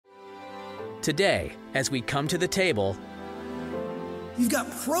Today, as we come to the table, you've got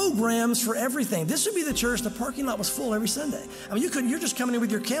programs for everything. This would be the church, the parking lot was full every Sunday. I mean, you're just coming in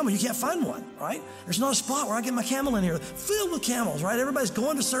with your camel, you can't find one, right? There's not a spot where I get my camel in here, filled with camels, right? Everybody's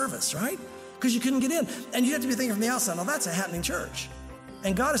going to service, right? Because you couldn't get in. And you have to be thinking from the outside, now that's a happening church.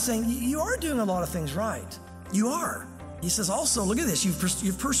 And God is saying, you are doing a lot of things right. You are. He says also, look at this,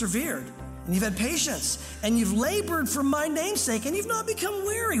 you've persevered, and you've had patience, and you've labored for my name's sake, and you've not become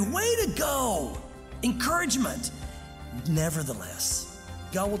weary. Way to go. Encouragement. Nevertheless,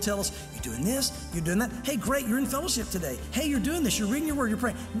 God will tell us, you're doing this, you're doing that. Hey, great, you're in fellowship today. Hey, you're doing this, you're reading your word, you're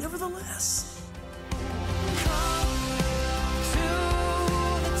praying. Nevertheless.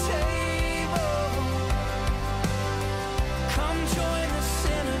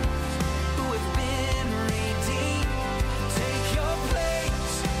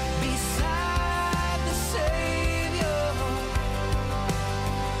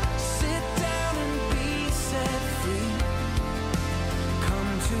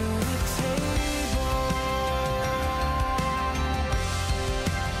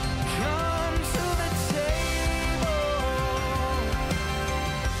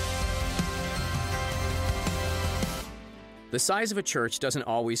 the size of a church doesn't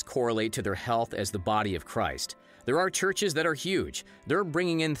always correlate to their health as the body of Christ. There are churches that are huge. They're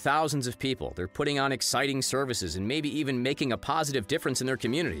bringing in thousands of people. They're putting on exciting services and maybe even making a positive difference in their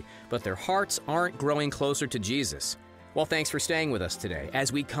community, but their hearts aren't growing closer to Jesus. Well, thanks for staying with us today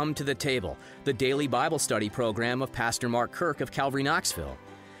as we come to the table, the daily Bible study program of Pastor Mark Kirk of Calvary, Knoxville.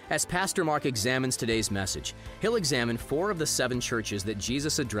 As Pastor Mark examines today's message, he'll examine 4 of the 7 churches that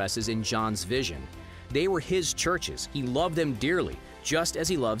Jesus addresses in John's vision. They were his churches. He loved them dearly, just as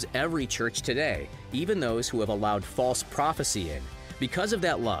he loves every church today, even those who have allowed false prophecy in. Because of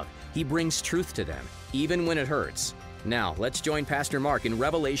that love, he brings truth to them, even when it hurts. Now, let's join Pastor Mark in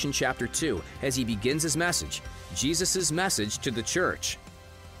Revelation chapter 2 as he begins his message, Jesus' message to the church.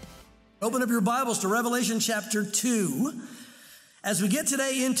 Open up your Bibles to Revelation chapter 2. As we get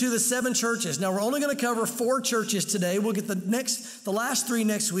today into the 7 churches. Now, we're only going to cover 4 churches today. We'll get the last 3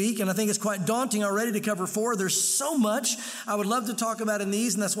 next week, and I think it's quite daunting already to cover 4. There's so much I would love to talk about in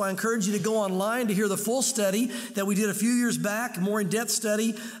these, and that's why I encourage you to go online to hear the full study that we did a few years back, a more in-depth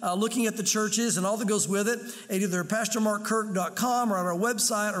study, looking at the churches and all that goes with it, at either pastormarkkirk.com or on our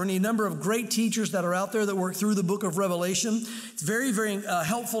website or any number of great teachers that are out there that work through the book of Revelation. It's very, very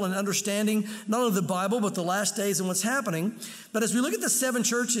helpful in understanding not only the Bible, but the last days and what's happening. But as we look at the 7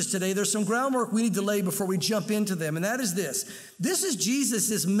 churches today, there's some groundwork we need to lay before we jump into them, and that is this. This is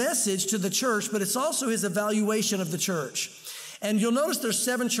Jesus' message to the church, but it's also his evaluation of the church. And you'll notice there's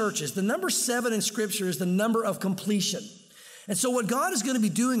 7 churches. The number 7 in Scripture is the number of completion. And so what God is going to be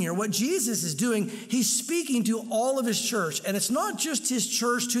doing here, what Jesus is doing, he's speaking to all of his church. And it's not just his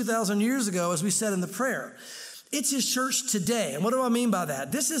church 2,000 years ago, as we said in the prayer. It's his church today. And what do I mean by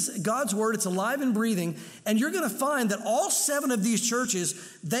that? This is God's word. It's alive and breathing. And you're going to find that all 7 of these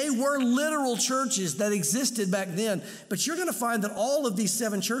churches, they were literal churches that existed back then. But you're going to find that all of these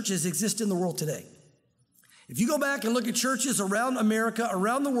 7 churches exist in the world today. If you go back and look at churches around America,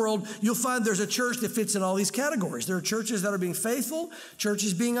 around the world, you'll find there's a church that fits in all these categories. There are churches that are being faithful,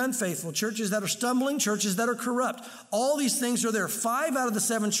 churches being unfaithful, churches that are stumbling, churches that are corrupt. All these things are there. 5 out of the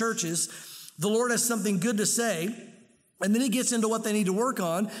 7 churches, the Lord has something good to say, and then he gets into what they need to work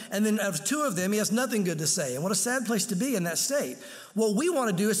on, and then of 2 of them, he has nothing good to say. And what a sad place to be in that state. What we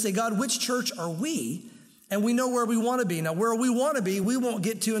want to do is say, God, which church are we? And we know where we want to be. Now, where we want to be, we won't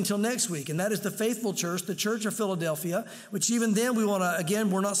get to until next week, and that is the faithful church, the Church of Philadelphia, which even then we want to,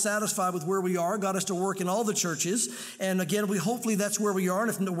 again, we're not satisfied with where we are. God has to work in all the churches, and again, hopefully that's where we are, and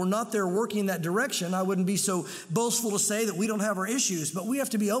if we're not there working in that direction, I wouldn't be so boastful to say that we don't have our issues, but we have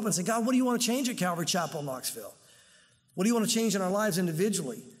to be open and say, God, what do you want to change at Calvary Chapel, Knoxville? What do you want to change in our lives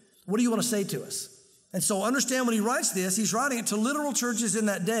individually? What do you want to say to us? And so understand when he writes this, he's writing it to literal churches in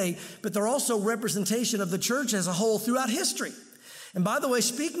that day, but they're also representation of the church as a whole throughout history. And by the way,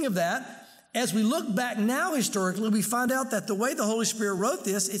 speaking of that, as we look back now historically, we find out that the way the Holy Spirit wrote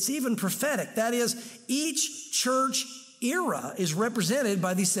this, it's even prophetic. That is, each church era is represented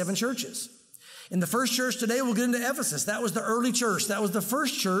by these 7 churches. In the first church today, we'll get into Ephesus. That was the early church. That was the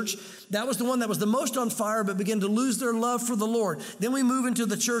first church. That was the one that was the most on fire, but began to lose their love for the Lord. Then we move into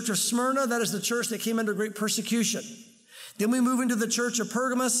the church of Smyrna. That is the church that came under great persecution. Then we move into the church of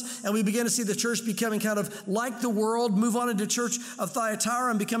Pergamos, and we begin to see the church becoming kind of like the world, move on into the church of Thyatira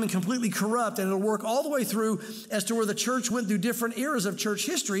and becoming completely corrupt. And it'll work all the way through as to where the church went through different eras of church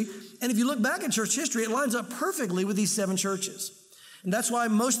history. And if you look back at church history, it lines up perfectly with these 7 churches. And that's why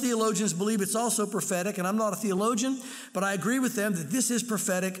most theologians believe it's also prophetic, and I'm not a theologian, but I agree with them that this is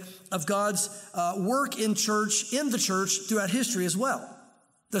prophetic of God's work in the church throughout history as well.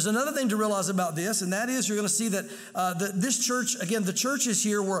 There's another thing to realize about this, and that is you're going to see that this church, again, the churches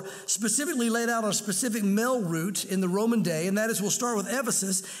here were specifically laid out on a specific mail route in the Roman day, and that is we'll start with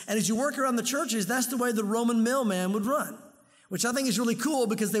Ephesus, and as you work around the churches, that's the way the Roman mailman would run, which I think is really cool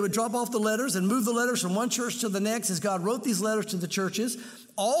because they would drop off the letters and move the letters from one church to the next as God wrote these letters to the churches.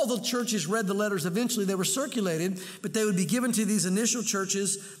 All the churches read the letters eventually. They were circulated, but they would be given to these initial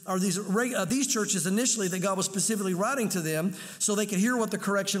churches, or these churches initially that God was specifically writing to them so they could hear what the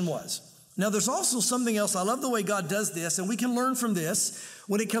correction was. Now, there's also something else. I love the way God does this, and we can learn from this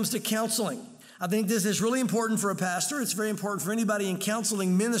when it comes to counseling. I think this is really important for a pastor. It's very important for anybody in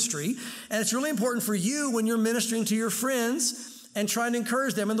counseling ministry, and it's really important for you when you're ministering to your friends and trying to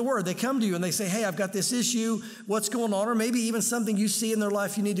encourage them in the Word. They come to you and they say, hey, I've got this issue. What's going on? Or maybe even something you see in their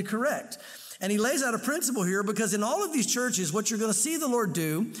life you need to correct. And he lays out a principle here because in all of these churches, what you're going to see the Lord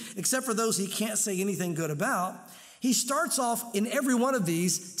do, except for those he can't say anything good about, he starts off in every one of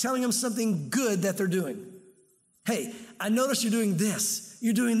these telling them something good that they're doing. Hey, I notice you're doing this.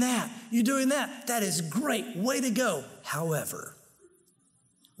 You're doing that. You're doing that. That is great. Way to go. However,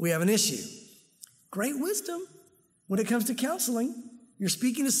 we have an issue. Great wisdom. When it comes to counseling, you're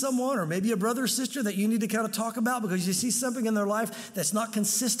speaking to someone or maybe a brother or sister that you need to kind of talk about because you see something in their life that's not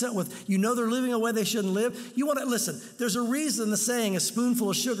consistent with, they're living a way they shouldn't live. You want to, listen, there's a reason the saying, a spoonful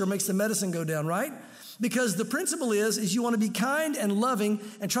of sugar makes the medicine go down, right? Because the principle is you want to be kind and loving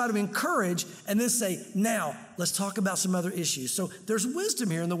and try to encourage and then say, now, let's talk about some other issues. So there's wisdom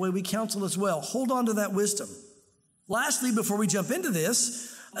here in the way we counsel as well. Hold on to that wisdom. Lastly, before we jump into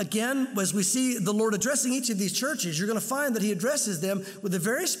this, again, as we see the Lord addressing each of these churches, you're going to find that he addresses them with a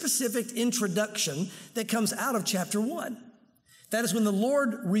very specific introduction that comes out of chapter 1. That is when the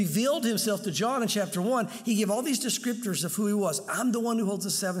Lord revealed himself to John in chapter 1, he gave all these descriptors of who he was. I'm the one who holds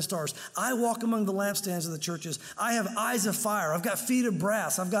the 7 stars. I walk among the lampstands of the churches. I have eyes of fire. I've got feet of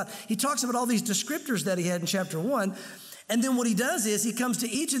brass. He talks about all these descriptors that he had in chapter 1. And then what he does is he comes to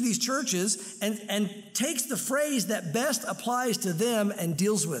each of these churches and takes the phrase that best applies to them and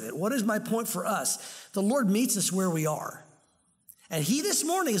deals with it. What is my point for us? The Lord meets us where we are. And he this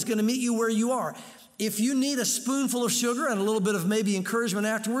morning is going to meet you where you are. If you need a spoonful of sugar and a little bit of maybe encouragement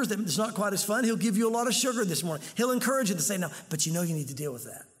afterwards that it's not quite as fun, he'll give you a lot of sugar this morning. He'll encourage you to say, no, but you need to deal with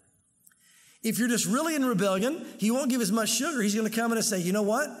that. If you're just really in rebellion, he won't give as much sugar. He's going to come in and say, you know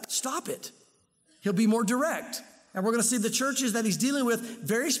what? Stop it. He'll be more direct. And we're going to see the churches that he's dealing with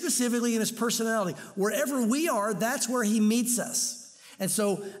very specifically in his personality. Wherever we are, that's where he meets us. And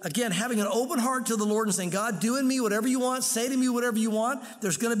so, again, having an open heart to the Lord and saying, God, do in me whatever you want, say to me whatever you want,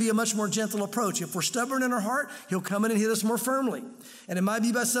 there's going to be a much more gentle approach. If we're stubborn in our heart, he'll come in and hit us more firmly. And it might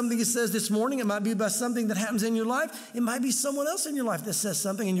be by something he says this morning. It might be by something that happens in your life. It might be someone else in your life that says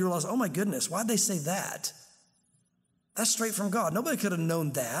something and you realize, oh my goodness, why'd they say that? That's straight from God. Nobody could have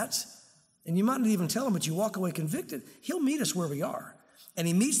known that. And you might not even tell him, but you walk away convicted. He'll meet us where we are. And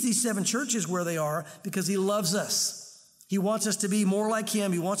he meets these 7 churches where they are because he loves us. He wants us to be more like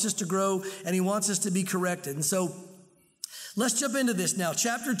him. He wants us to grow, and he wants us to be corrected. And so let's jump into this now.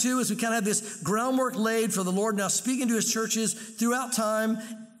 Chapter 2, as we kind of have this groundwork laid for the Lord now speaking to his churches throughout time,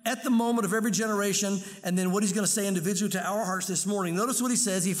 at the moment of every generation, and then what he's going to say individually to our hearts this morning. Notice what he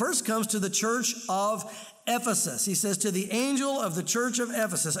says. He first comes to the church of Ephesus. He says, to the angel of the church of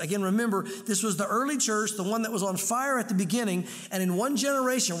Ephesus. Again, remember, this was the early church, the one that was on fire at the beginning, and in one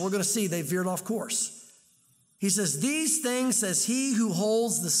generation, we're going to see they veered off course. He says, these things says he who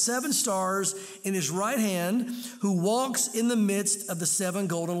holds the 7 stars in his right hand, who walks in the midst of the 7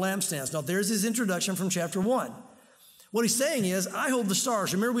 golden lampstands. Now, there's his introduction from chapter 1. What he's saying is, I hold the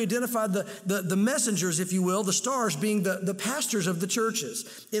stars. Remember, we identified the messengers, if you will, the stars being the pastors of the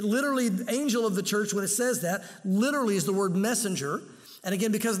churches. It literally, angel of the church, when it says that, literally is the word messenger. And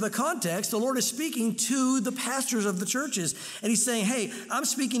again, because of the context, the Lord is speaking to the pastors of the churches. And he's saying, hey, I'm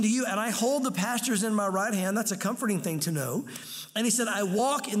speaking to you, and I hold the pastors in my right hand. That's a comforting thing to know. And he said, I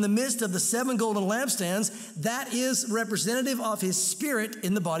walk in the midst of the 7 golden lampstands. That is representative of his spirit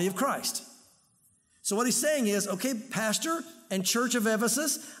in the body of Christ. So what he's saying is, okay, pastor and church of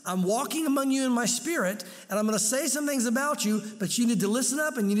Ephesus, I'm walking among you in my spirit, and I'm going to say some things about you, but you need to listen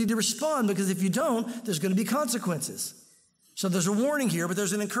up and you need to respond, because if you don't, there's going to be consequences. So there's a warning here, but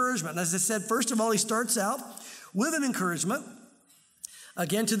there's an encouragement. And as I said, first of all, he starts out with an encouragement,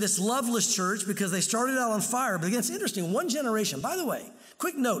 again, to this loveless church, because they started out on fire. But again, it's interesting, one generation. By the way,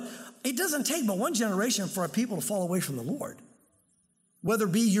 quick note, it doesn't take but one generation for our people to fall away from the Lord. Whether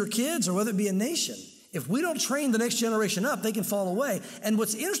it be your kids or whether it be a nation. If we don't train the next generation up, they can fall away. And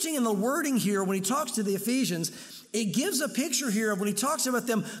what's interesting in the wording here, when he talks to the Ephesians, it gives a picture here of when he talks about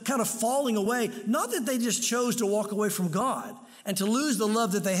them kind of falling away, not that they just chose to walk away from God and to lose the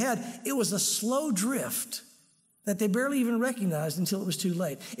love that they had. It was a slow drift that they barely even recognized until it was too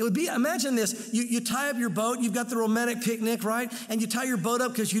late. It would be, imagine this, you tie up your boat, you've got the romantic picnic, right? And you tie your boat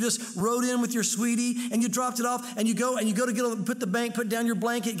up because you just rode in with your sweetie and you dropped it off and you go to put down your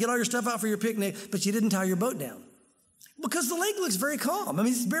blanket, get all your stuff out for your picnic, but you didn't tie your boat down. Because the lake looks very calm. I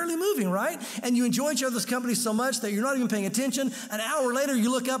mean, it's barely moving, right? And you enjoy each other's company so much that you're not even paying attention. An hour later, you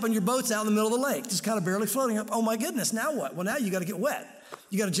look up and your boat's out in the middle of the lake, just kind of barely floating up. Oh my goodness, now what? Well, now you got to get wet.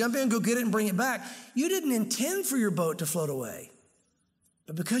 You got to jump in, go get it and bring it back. You didn't intend for your boat to float away.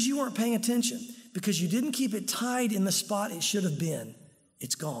 But because you weren't paying attention, because you didn't keep it tied in the spot it should have been,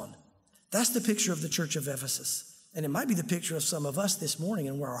 it's gone. That's the picture of the church of Ephesus. And it might be the picture of some of us this morning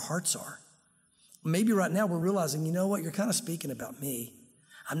and where our hearts are. Maybe right now we're realizing, you know what, you're kind of speaking about me.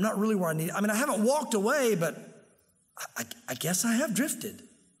 I'm not really where I need. I mean, I haven't walked away, but I guess I have drifted.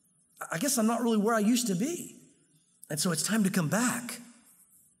 I guess I'm not really where I used to be. And so it's time to come back.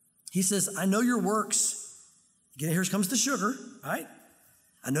 He says, I know your works. Again, here comes the sugar, right?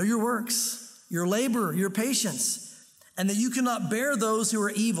 I know your works, your labor, your patience, and that you cannot bear those who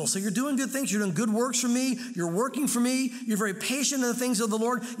are evil. So you're doing good things. You're doing good works for me. You're working for me. You're very patient in the things of the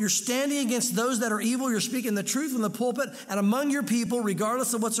Lord. You're standing against those that are evil. You're speaking the truth in the pulpit and among your people,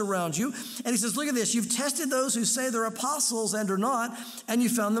 regardless of what's around you. And he says, look at this. You've tested those who say they're apostles and are not, and you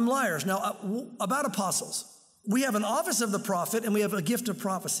found them liars. Now, about apostles, we have an office of the prophet and we have a gift of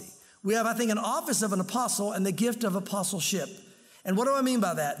prophecy. We have, I think, an office of an apostle and the gift of apostleship. And what do I mean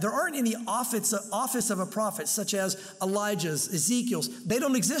by that? There aren't any office of a prophet, such as Elijah's, Ezekiel's. They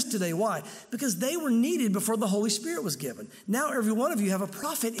don't exist today. Why? Because they were needed before the Holy Spirit was given. Now every one of you have a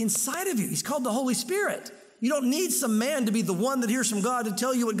prophet inside of you. He's called the Holy Spirit. You don't need some man to be the one that hears from God to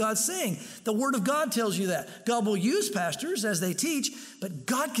tell you what God's saying. The Word of God tells you that. God will use pastors as they teach, but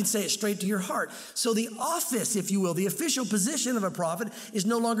God can say it straight to your heart. So the office, if you will, the official position of a prophet is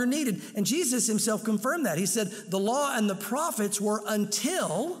no longer needed. And Jesus himself confirmed that. He said, the law and the prophets were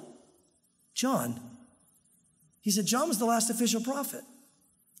until John. He said, John was the last official prophet.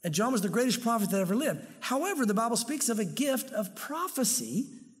 And John was the greatest prophet that ever lived. However, the Bible speaks of a gift of prophecy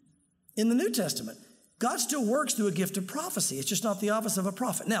in the New Testament. God still works through a gift of prophecy. It's just not the office of a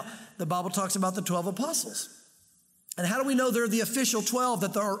prophet. Now, the Bible talks about the 12 apostles. And how do we know they're the official 12,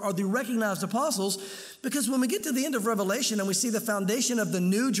 that are the recognized apostles? Because when we get to the end of Revelation and we see the foundation of the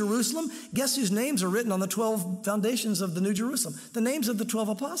New Jerusalem, guess whose names are written on the 12 foundations of the New Jerusalem? The names of the 12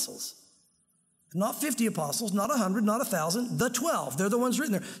 apostles. Not 50 apostles, not 100, not 1,000, the 12. They're the ones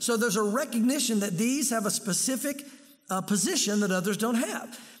written there. So there's a recognition that these have a specific position that others don't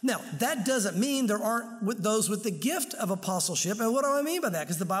have. Now, that doesn't mean there aren't those with the gift of apostleship. And what do I mean by that?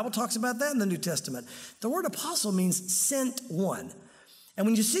 Because the Bible talks about that in the New Testament. The word apostle means sent one. And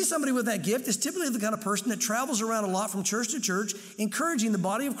when you see somebody with that gift, it's typically the kind of person that travels around a lot from church to church, encouraging the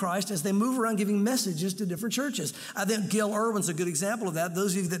body of Christ as they move around giving messages to different churches. I think Gail Irwin's a good example of that.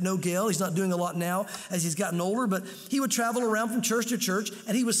 Those of you that know Gail, he's not doing a lot now as he's gotten older, but he would travel around from church to church,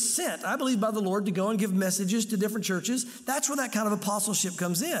 and he was sent, I believe, by the Lord to go and give messages to different churches. That's where that kind of apostleship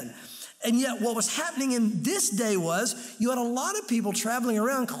comes in. And yet what was happening in this day was you had a lot of people traveling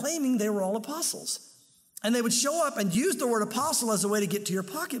around claiming they were all apostles. And they would show up and use the word apostle as a way to get to your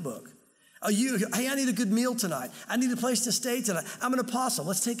pocketbook. Hey, I need a good meal tonight. I need a place to stay tonight. I'm an apostle.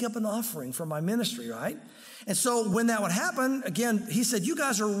 Let's take up an offering for my ministry, right? And so when that would happen, again, he said, you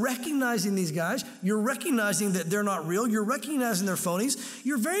guys are recognizing these guys. You're recognizing that they're not real. You're recognizing they're phonies.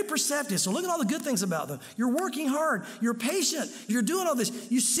 You're very perceptive. So look at all the good things about them. You're working hard. You're patient. You're doing all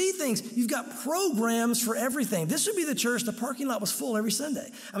this. You see things. You've got programs for everything. This would be the church. The parking lot was full every Sunday.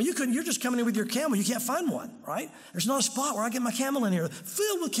 I mean, you're just coming in with your camel. You can't find one, right? There's not a spot where I get my camel in here.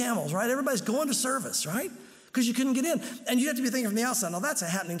 Filled with camels, right? Everybody's going to service, right? Because you couldn't get in. And you have to be thinking from the outside, now that's a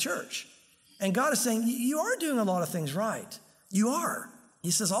happening church. And God is saying, you are doing a lot of things right. You are. He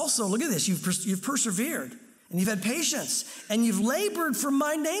says also, look at this, you've persevered, and you've had patience, and you've labored for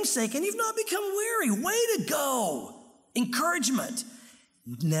my name's sake, and you've not become weary. Way to go. Encouragement.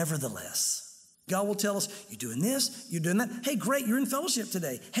 Nevertheless, God will tell us, you're doing this, you're doing that. Hey, great, you're in fellowship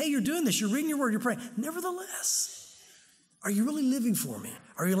today. Hey, you're doing this, you're reading your word, you're praying. Nevertheless, are you really living for me?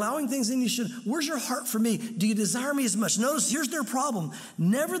 Are you allowing things in you should? Where's your heart for me? Do you desire me as much? Notice, here's their problem.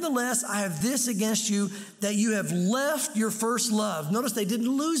 Nevertheless, I have this against you, that you have left your first love. Notice they didn't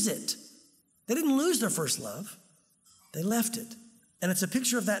lose it. They didn't lose their first love. They left it. And it's a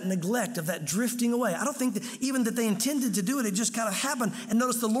picture of that neglect, of that drifting away. I don't think that even that they intended to do it, it just kind of happened. And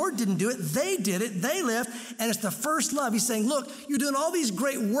notice the Lord didn't do it. They did it. They left. And it's the first love. He's saying, look, you're doing all these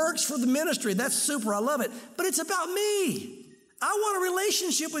great works for the ministry. That's super. I love it. But it's about me. I want a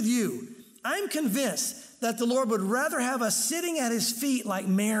relationship with you. I'm convinced that the Lord would rather have us sitting at his feet like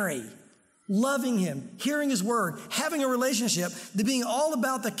Mary, loving him, hearing his word, having a relationship, than being all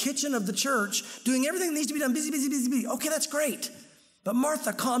about the kitchen of the church, doing everything that needs to be done, busy, busy, busy, busy. Okay, that's great. But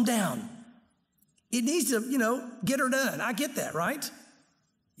Martha, calm down. It needs to, get her done. I get that, right?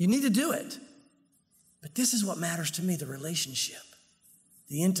 You need to do it. But this is what matters to me, the relationship,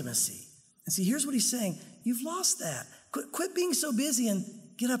 the intimacy. And see, here's what he's saying. You've lost that. Quit being so busy and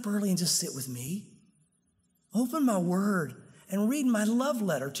get up early and just sit with me. Open my word and read my love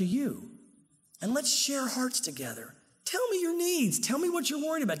letter to you. And let's share hearts together. Tell me your needs. Tell me what you're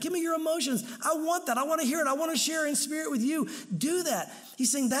worried about. Give me your emotions. I want that. I want to hear it. I want to share in spirit with you. Do that. He's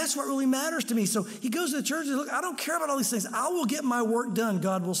saying that's what really matters to me. So he goes to the church and look, I don't care about all these things. I will get my work done,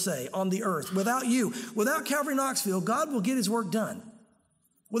 God will say, on the earth. Without you, without Calvary Knoxville, God will get his work done.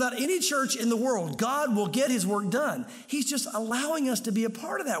 Without any church in the world, God will get his work done. He's just allowing us to be a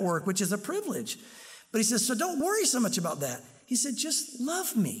part of that work, which is a privilege. But he says, so don't worry so much about that. He said, just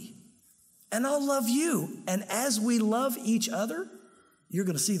love me. And I'll love you. And as we love each other, you're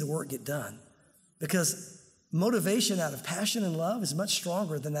going to see the work get done. Because motivation out of passion and love is much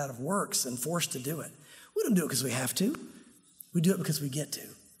stronger than out of works and forced to do it. We don't do it because we have to. We do it because we get to.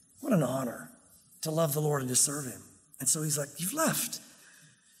 What an honor to love the Lord and to serve him. And so he's like, you've left.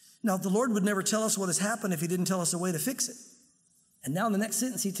 Now, the Lord would never tell us what has happened if he didn't tell us a way to fix it. And now in the next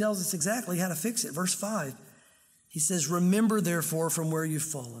sentence, he tells us exactly how to fix it. Verse 5, he says, remember therefore from where you've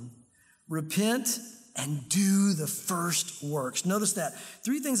fallen. Repent and do the first works. Notice that.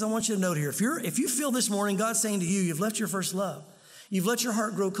 3 things I want you to note here. If you feel this morning God's saying to you, you've left your first love. You've let your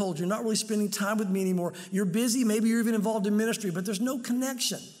heart grow cold. You're not really spending time with me anymore. You're busy. Maybe you're even involved in ministry, but there's no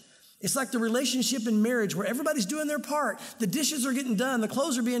connection. It's like the relationship in marriage where everybody's doing their part. The dishes are getting done. The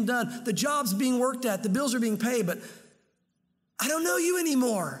clothes are being done. The job's being worked at. The bills are being paid, but I don't know you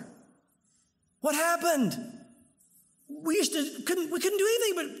anymore. What happened? We couldn't do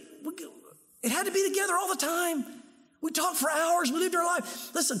anything, but it had to be together all the time. We talked for hours. We lived our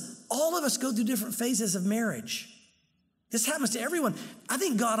life. Listen, all of us go through different phases of marriage. This happens to everyone. I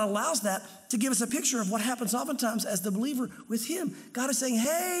think God allows that to give us a picture of what happens oftentimes as the believer with him. God is saying,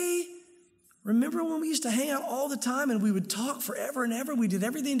 hey, remember when we used to hang out all the time and we would talk forever and ever? We did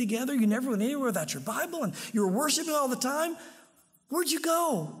everything together. You never went anywhere without your Bible and you were worshiping all the time. Where'd you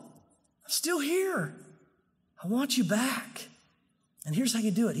go? I'm still here. I want you back. And here's how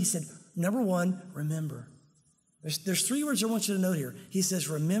you do it. He said, number 1, remember. There's 3 words I want you to note here. He says,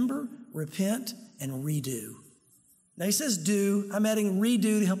 remember, repent, and redo. Now he says do. I'm adding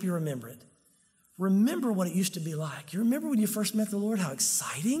redo to help you remember it. Remember what it used to be like. You remember when you first met the Lord, how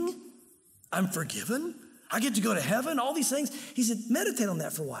exciting? I'm forgiven. I get to go to heaven, all these things. He said, meditate on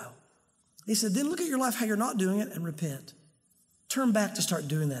that for a while. He said, then look at your life, how you're not doing it, and repent. Turn back to start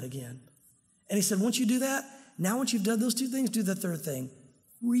doing that again. And he said, once you do that, now once you've done those 2 things, do the 3rd thing.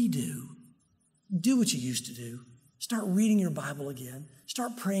 Redo. Do what you used to do. Start reading your Bible again.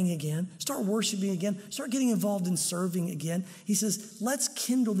 Start praying again. Start worshiping again. Start getting involved in serving again. He says, let's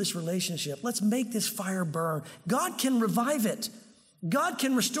kindle this relationship. Let's make this fire burn. God can revive it. God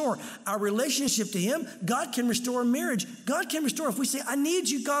can restore our relationship to him. God can restore marriage. God can restore. If we say, I need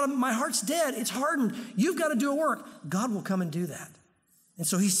you, God, my heart's dead. It's hardened. You've got to do a work. God will come and do that. And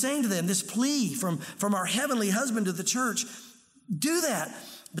so he's saying to them this plea from our heavenly husband to the church, do that.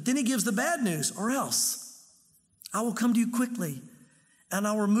 But then he gives the bad news, or else I will come to you quickly and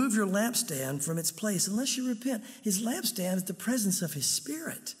I'll remove your lampstand from its place unless you repent. His lampstand is the presence of his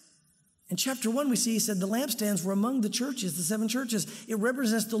Spirit. In chapter 1, we see he said the lampstands were among the churches, the 7 churches. It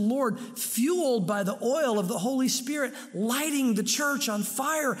represents the Lord fueled by the oil of the Holy Spirit, lighting the church on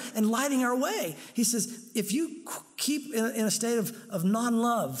fire and lighting our way. He says, if you keep in a state of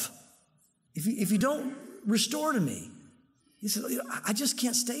non-love, if you don't restore to me, he said, I just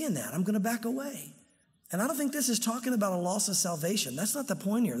can't stay in that. I'm going to back away. And I don't think this is talking about a loss of salvation. That's not the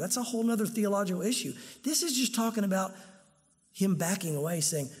point here. That's a whole other theological issue. This is just talking about him backing away,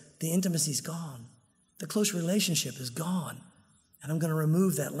 saying, the intimacy's gone. The close relationship is gone. And I'm going to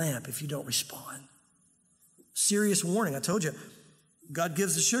remove that lamp if you don't respond. Serious warning. I told you, God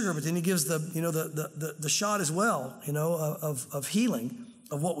gives the sugar, but then he gives the shot as well, of healing,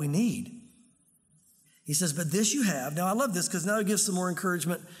 of what we need. He says, but this you have. Now, I love this because now he gives some more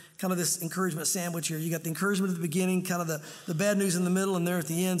encouragement, kind of this encouragement sandwich here. You got the encouragement at the beginning, kind of the bad news in the middle, and there at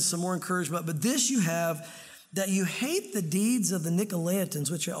the end, some more encouragement. But this you have, that you hate the deeds of the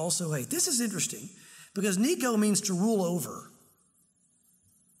Nicolaitans, which I also hate. This is interesting because Nico means to rule over.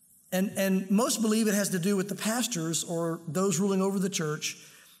 And most believe it has to do with the pastors or those ruling over the church.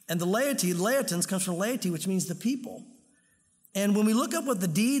 And the laity, Laitans comes from laity, which means the people. And when we look up what the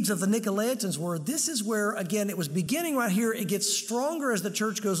deeds of the Nicolaitans were, this is where, again, it was beginning right here. It gets stronger as the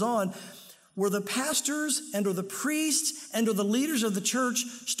church goes on, where the pastors and or the priests and or the leaders of the church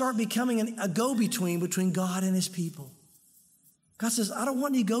start becoming a go-between between God and his people. God says, I don't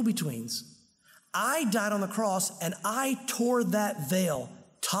want any go-betweens. I died on the cross and I tore that veil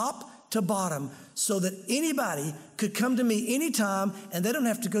top to bottom so that anybody could come to me anytime and they don't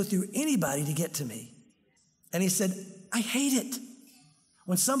have to go through anybody to get to me. And he said, I hate it.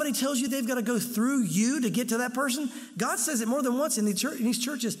 When somebody tells you they've got to go through you to get to that person, God says it more than once in these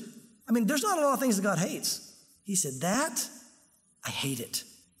churches. I mean, there's not a lot of things that God hates. He said, that, I hate it.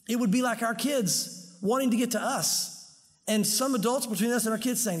 It would be like our kids wanting to get to us. And some adults between us and our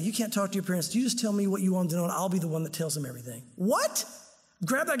kids saying, you can't talk to your parents. You just tell me what you want to know and I'll be the one that tells them everything. What?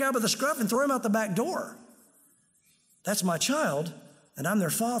 Grab that guy by the scruff and throw him out the back door. That's my child and I'm their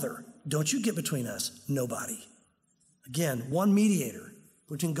father. Don't you get between us. Nobody. Again, one mediator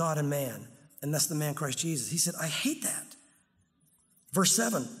between God and man, and that's the man Christ Jesus. He said, I hate that. Verse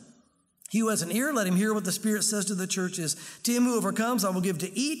 7, he who has an ear, let him hear what the Spirit says to the churches. To him who overcomes, I will give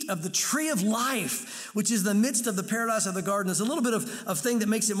to eat of the tree of life, which is the midst of the paradise of the garden. There's a little bit of thing that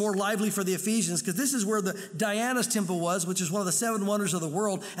makes it more lively for the Ephesians, because this is where the Diana's temple was, which is one of the 7 wonders of the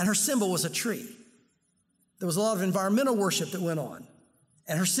world, and her symbol was a tree. There was a lot of environmental worship that went on,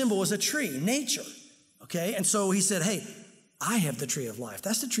 and her symbol was a tree, nature. Okay, and so he said, hey, I have the tree of life.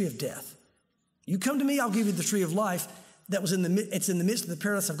 That's the tree of death. You come to me, I'll give you the tree of life. It's in the midst of the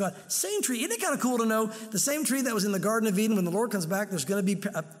paradise of God. Same tree. Isn't it kind of cool to know the same tree that was in the Garden of Eden when the Lord comes back, there's going to be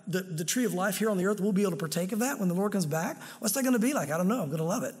the tree of life here on the earth. We'll be able to partake of that when the Lord comes back. What's that going to be like? I don't know. I'm going to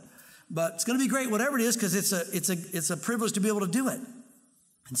love it. But it's going to be great, whatever it is, because it's a privilege to be able to do it.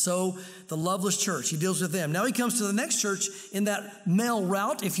 And so the loveless church, he deals with them. Now he comes to the next church in that male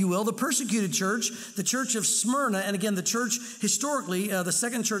route, if you will, the persecuted church, the church of Smyrna. And again, the church historically, the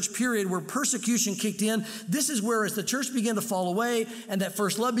second church period where persecution kicked in. This is where as the church began to fall away and that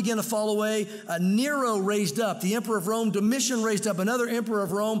first love began to fall away, Nero raised up, the emperor of Rome, Domitian raised up another emperor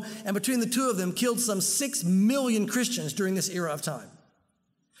of Rome. And between the two of them killed some 6 million Christians during this era of time.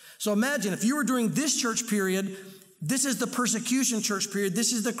 So imagine if you were during this church period, this is the persecution church period.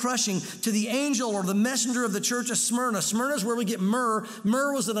 This is the crushing to the angel or the messenger of the church of Smyrna. Smyrna is where we get myrrh.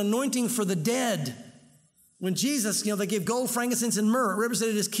 Myrrh was an anointing for the dead. When Jesus, they gave gold, frankincense, and myrrh. It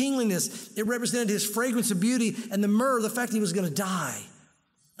represented his kingliness. It represented his fragrance of beauty. And the myrrh, the fact that he was going to die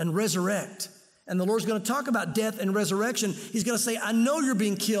and resurrect. And the Lord's going to talk about death and resurrection. He's going to say, I know you're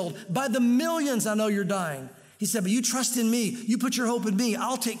being killed. By the millions, I know you're dying. He said, but you trust in me. You put your hope in me.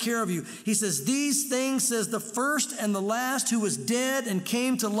 I'll take care of you. He says, these things says the first and the last who was dead and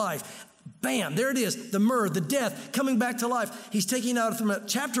came to life. Bam, there it is. The myrrh, the death, coming back to life. He's taking out from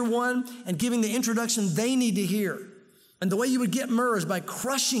chapter 1 and giving the introduction they need to hear. And the way you would get myrrh is by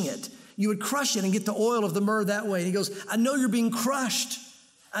crushing it. You would crush it and get the oil of the myrrh that way. And he goes, I know you're being crushed.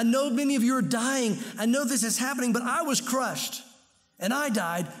 I know many of you are dying. I know this is happening, but I was crushed. And I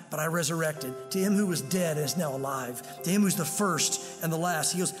died, but I resurrected. To him who was dead and is now alive. To him who's the first and the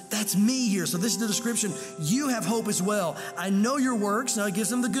last. He goes, that's me here. So this is the description. You have hope as well. I know your works. Now he gives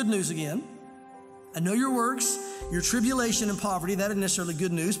them the good news again. I know your works, your tribulation and poverty. That isn't necessarily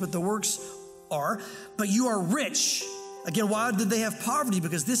good news, but the works are. But you are rich. Again, why did they have poverty?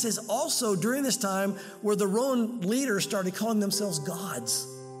 Because this is also during this time where the Roman leaders started calling themselves gods.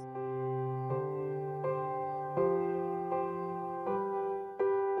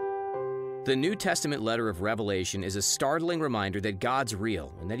 The New Testament letter of Revelation is a startling reminder that God's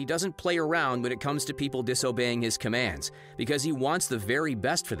real and that he doesn't play around when it comes to people disobeying his commands, because he wants the very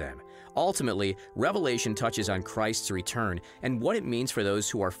best for them. Ultimately, Revelation touches on Christ's return and what it means for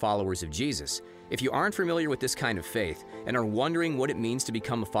those who are followers of Jesus. If you aren't familiar with this kind of faith and are wondering what it means to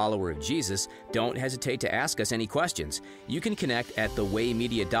become a follower of Jesus, don't hesitate to ask us any questions. You can connect at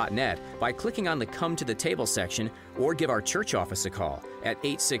thewaymedia.net by clicking on the Come to the Table section or give our church office a call at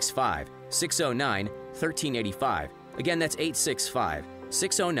 865-609-1385. Again, that's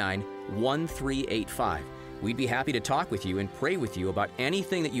 865-609-1385. We'd be happy to talk with you and pray with you about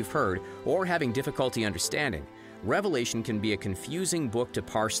anything that you've heard or having difficulty understanding. Revelation can be a confusing book to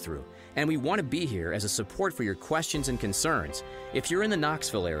parse through, and we want to be here as a support for your questions and concerns. If you're in the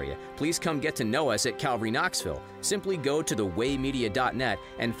Knoxville area, please come get to know us at Calvary Knoxville. Simply go to thewaymedia.net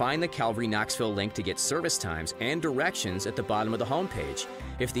and find the Calvary Knoxville link to get service times and directions at the bottom of the homepage.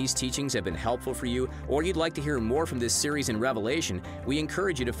 If these teachings have been helpful for you, or you'd like to hear more from this series in Revelation, we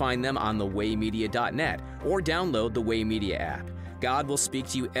encourage you to find them on thewaymedia.net or download the Way Media app. God will speak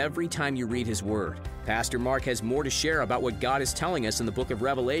to you every time you read His Word. Pastor Mark has more to share about what God is telling us in the book of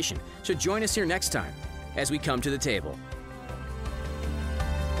Revelation, so join us here next time as we come to the table.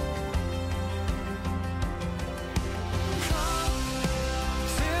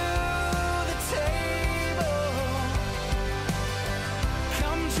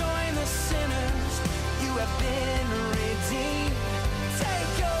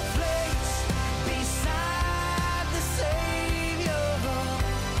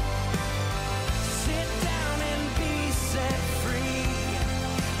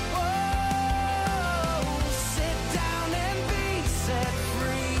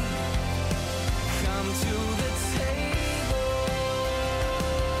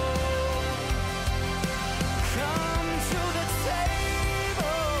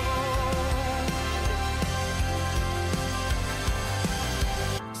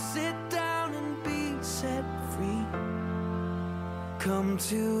 Come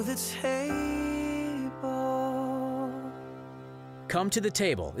to the table. Come to the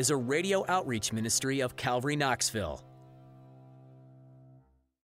Table is a radio outreach ministry of Calvary Knoxville.